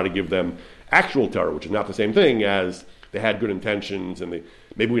to. We try to give them actual Torah, which is not the same thing as they had good intentions, and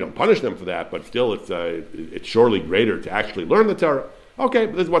maybe we don't punish them for that, but still it's surely greater to actually learn the Torah. Okay,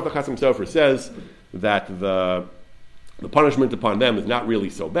 but this is what the Chasim Sofer says, that the punishment upon them is not really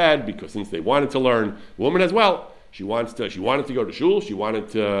so bad, because since they wanted to learn, the woman as well, she wanted to go to shul, she wanted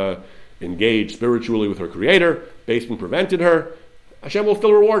to engage spiritually with her Creator, Beis Din prevented her, Hashem will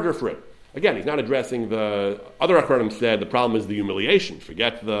still reward her for it. Again, he's not addressing the other Achronim said the problem is the humiliation.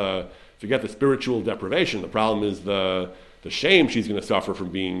 Forget the spiritual deprivation. The problem is the shame she's going to suffer from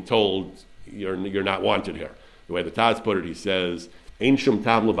being told you're not wanted here. The way the Taz put it, he says, Ein shum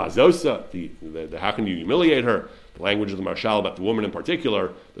tam levazosa, how can you humiliate her? The language of the Marshal about the woman in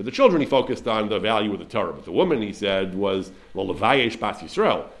particular. The children, he focused on the value of the Torah. But the woman, he said, was, well, levayesh bas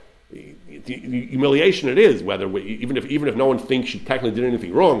Yisrael. Humiliation it is, even if no one thinks she technically did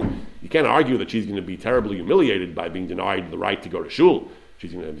anything wrong, you can't argue that she's going to be terribly humiliated by being denied the right to go to shul.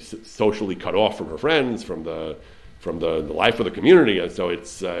 She's going to be socially cut off from her friends, from the life of the community, and so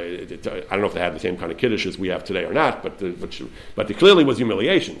it's I don't know if they had the same kind of kiddush as we have today or not, but there clearly was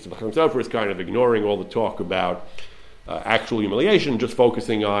humiliation. So the Chaim Sofer is kind of ignoring all the talk about actual humiliation, just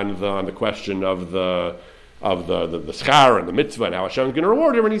focusing on the question of the schar and the mitzvah and how Hashem's going to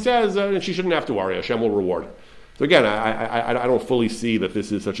reward her, and he says she shouldn't have to worry, Hashem will reward her. So again, I don't fully see that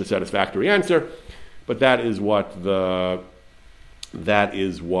this is such a satisfactory answer, but that's what the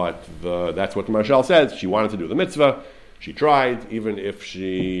Marshal says. She wanted to do the mitzvah, she tried, even if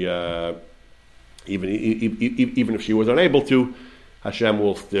she was unable to, Hashem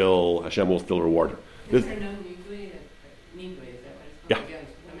will still reward her. Is there no nidui? Is that what it's called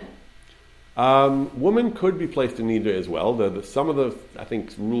against women? Women could be placed in nidui as well. Some of the I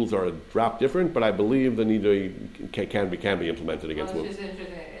think rules are a drop different, but I believe the nidui can be implemented against women. It's just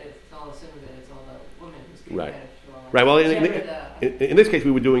interesting. It's all assumed that it's all the woman who's being Right. banished. Right. Well, in this case,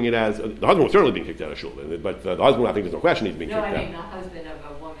 we were doing it as the husband was certainly being kicked out of shul, but the husband, I think, there's no question he's being kicked out. No, I mean the husband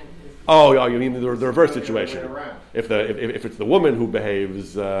of a woman who's. Oh, you mean the reverse situation? Way around. If it's the woman who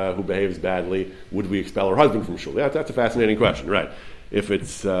behaves badly, would we expel her husband from shul? Yeah, that's a fascinating question, right? If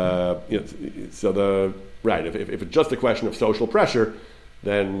it's if it's just a question of social pressure,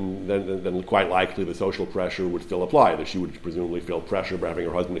 then quite likely the social pressure would still apply. That she would presumably feel pressure by having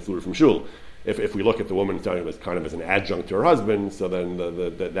her husband excluded from shul. If we look at the woman as kind of as an adjunct to her husband, so then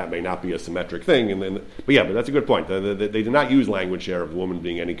that may not be a symmetric thing. But that's a good point. They do not use language here of the woman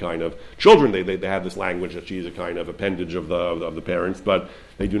being any kind of children. They have this language that she's a kind of appendage of the parents, but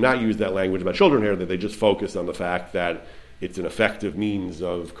they do not use that language about children here. That they just focus on the fact that it's an effective means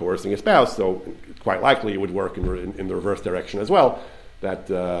of coercing a spouse. So quite likely it would work in the reverse direction as well. That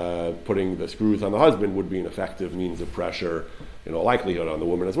putting the screws on the husband would be an effective means of pressure, in all likelihood, on the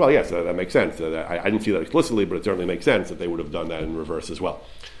woman as well. Yes, that makes sense. I didn't see that explicitly, but it certainly makes sense that they would have done that in reverse as well.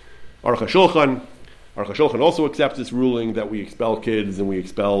 Aruch HaShulchan also accepts this ruling that we expel kids and we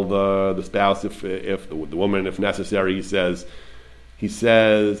expel the spouse if the woman, if necessary. He says,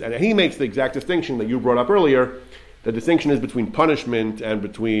 and he makes the exact distinction that you brought up earlier. The distinction is between punishment and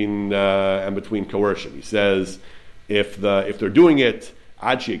between coercion. He says, if they're doing it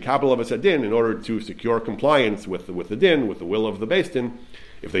ad she'ikabel avos hadin, in order to secure compliance with the din, with the will of the Beis Din,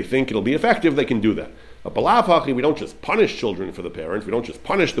 if they think it'll be effective, they can do that. But b'lav hachi, we don't just punish children for the parents, we don't just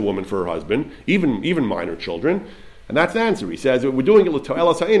punish the woman for her husband, even minor children. And that's the answer. He says we're doing it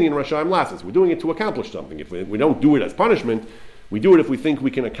l'to'elas ha'ini and rashayim lasses. We're doing it to accomplish something. If we don't do it as punishment, we do it if we think we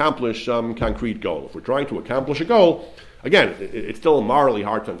can accomplish some concrete goal. If we're trying to accomplish a goal, again, it's still morally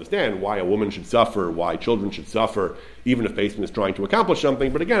hard to understand why a woman should suffer, why children should suffer, even if Beis Din is trying to accomplish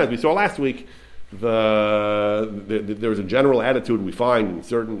something. But again, as we saw last week, there's a general attitude we find in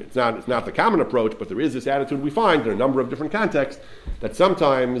certain. It's not the common approach, but there is this attitude we find in a number of different contexts that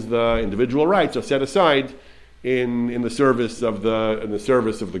sometimes the individual rights are set aside in the service of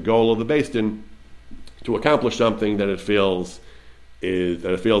the goal of the Beis Din to accomplish something that it feels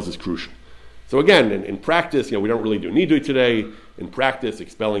is crucial. So again, in practice, we don't really do nidui today. In practice,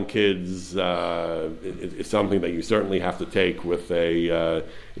 expelling kids is something that you certainly have to take with it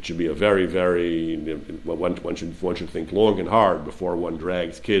should be a very, very, one should think long and hard before one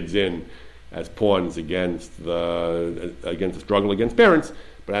drags kids in as pawns against the struggle against parents.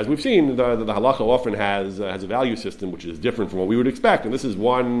 But as we've seen, the halacha often has a value system which is different from what we would expect. And this is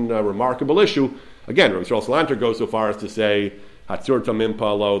one remarkable issue. Again, Rabbi Yisrael Salanter goes so far as to say, Hatzur Tamim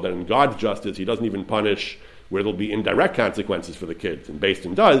Palo, that in God's justice, he doesn't even punish where there'll be indirect consequences for the kids. And Beis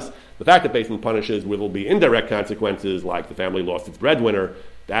Din does. The fact that Beis Din punishes where there'll be indirect consequences, like the family lost its breadwinner,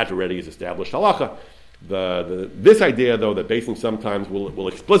 that already is established halacha. This idea, though, that Beis Din sometimes will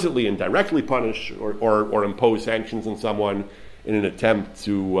explicitly and directly punish or impose sanctions on someone in an attempt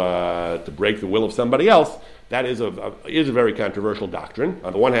to break the will of somebody else, that is a very controversial doctrine.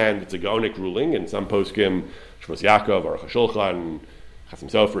 On the one hand, it's a Gaonic ruling, and some poskim, Shmos Yaakov, Aruch HaShulchan, Chasim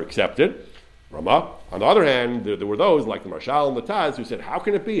Sofer, accepted. Ramah. On the other hand, there were those like the Marshal and the Taz who said, "How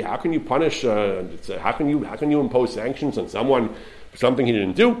can it be? How can you punish? How can you impose sanctions on someone for something he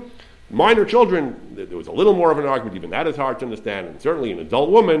didn't do?" minor children, there was a little more of an argument. Even that is hard to understand. And certainly an adult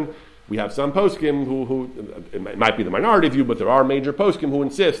woman, we have some poskim who it might be the minority view, but there are major poskim who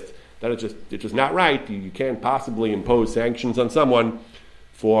insist that it's just not right. You can't possibly impose sanctions on someone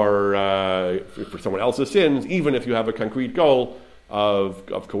for someone else's sins, even if you have a concrete goal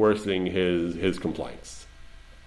of coercing his complaints.